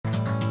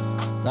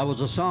That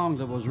was a song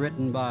that was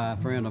written by a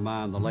friend of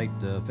mine, the late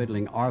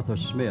fiddling Arthur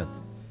Smith,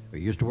 who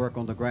used to work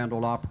on the Grand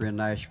Ole Opry in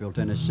Nashville,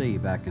 Tennessee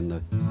back in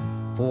the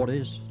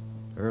 40s,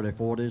 early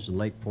 40s and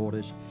late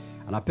 40s.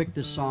 And I picked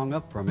this song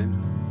up from him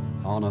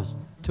on a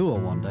tour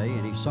one day,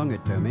 and he sung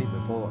it to me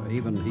before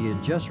even he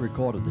had just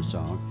recorded the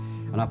song.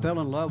 And I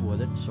fell in love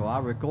with it, so I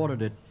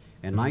recorded it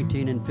in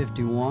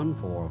 1951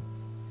 for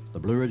the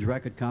Blue Ridge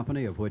Record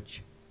Company, of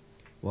which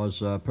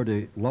was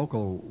pretty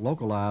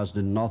localized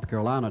in North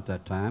Carolina at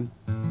that time.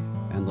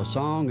 And the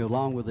song,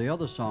 along with the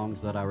other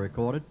songs that I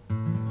recorded,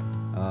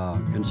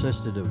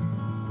 consisted of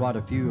quite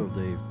a few of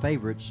the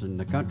favorites in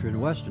the country and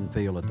western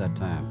field at that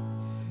time.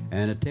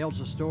 And it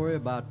tells a story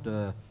about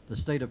the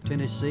state of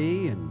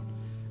Tennessee and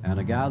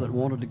a guy that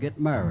wanted to get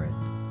married.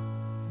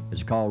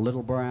 It's called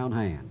Little Brown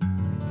Hand.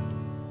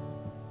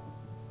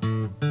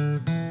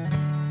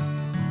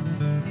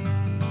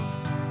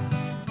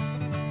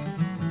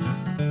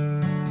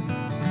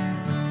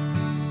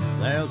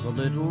 There's a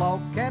little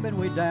log cabin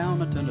way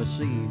down in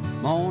Tennessee,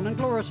 morning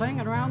glory's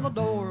hanging around the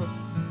door.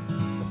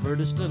 The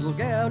prettiest little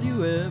gal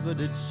you ever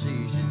did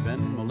see, she's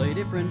been my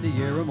lady friend a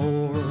year or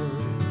more.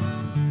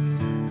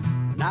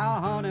 Now,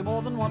 honey,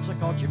 more than once I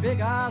caught your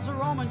big eyes a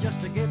roaming just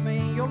to give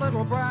me your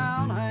little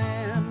brown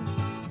hand.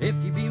 If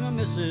you be my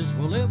missus,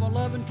 we'll live on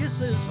love and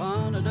kisses,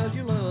 honey, does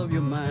you love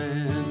your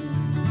man?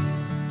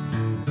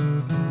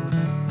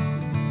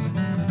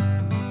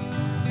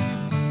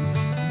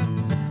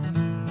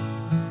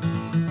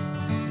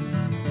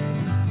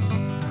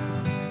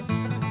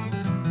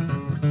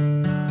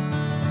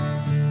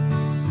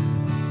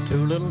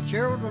 Two little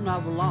children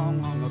of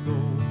long, long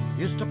ago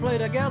used to play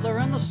together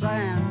in the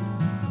sand.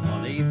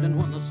 One evening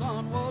when the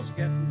sun was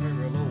getting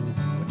very low,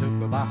 we took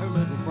her by her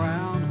little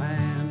brown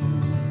hand.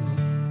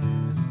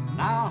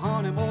 Now,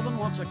 honey, more than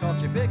once I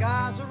caught your big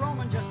eyes a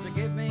roaming just to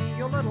give me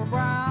your little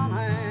brown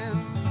hand.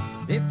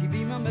 If you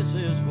be my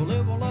missus, we'll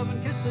live on love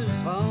and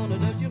kisses, honey,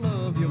 does you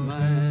love your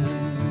man?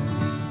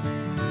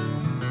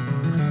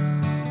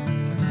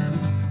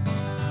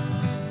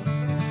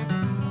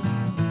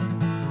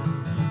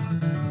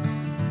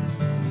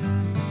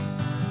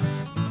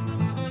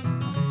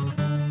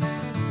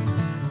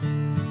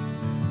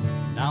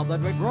 Now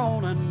that we're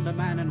grown into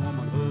man and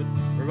womanhood,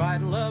 we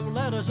write love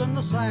letters in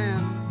the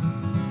sand.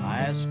 I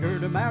asked her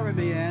to marry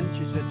me and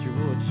she said she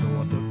would, so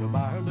I took her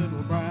by her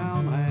little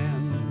brown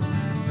hand.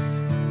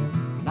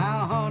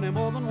 Now, honey,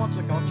 more than once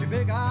I caught your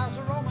big eyes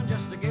a roaming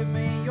just to give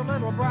me your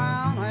little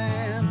brown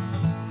hand.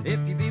 If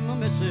you be my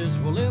missus,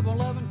 we'll live on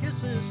love and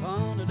kisses,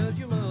 honey, does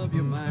you love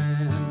your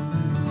man?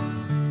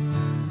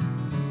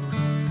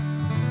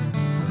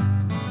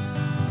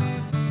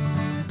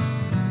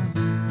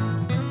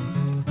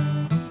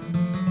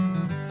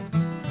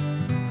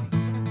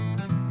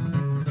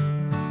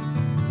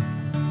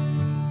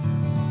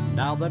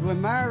 Now that we're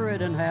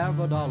married and have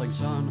a darling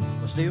son,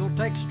 we still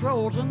take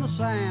strolls in the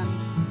sand.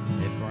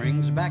 It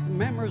brings back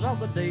memories of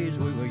the days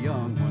we were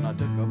young when I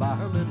took her by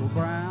her little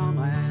brown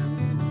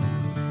hand.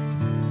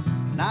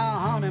 Now,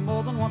 honey,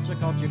 more than once I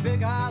caught your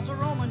big eyes a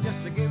roaming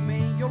just to give me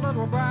your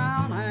little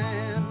brown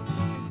hand.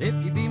 If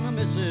you be my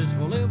missus,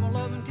 we'll live on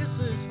love and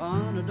kisses,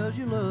 honey, does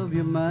you love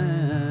your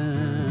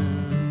man?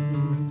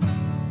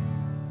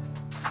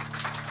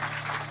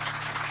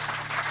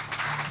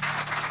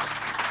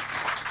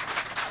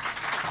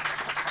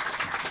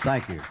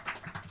 Thank you.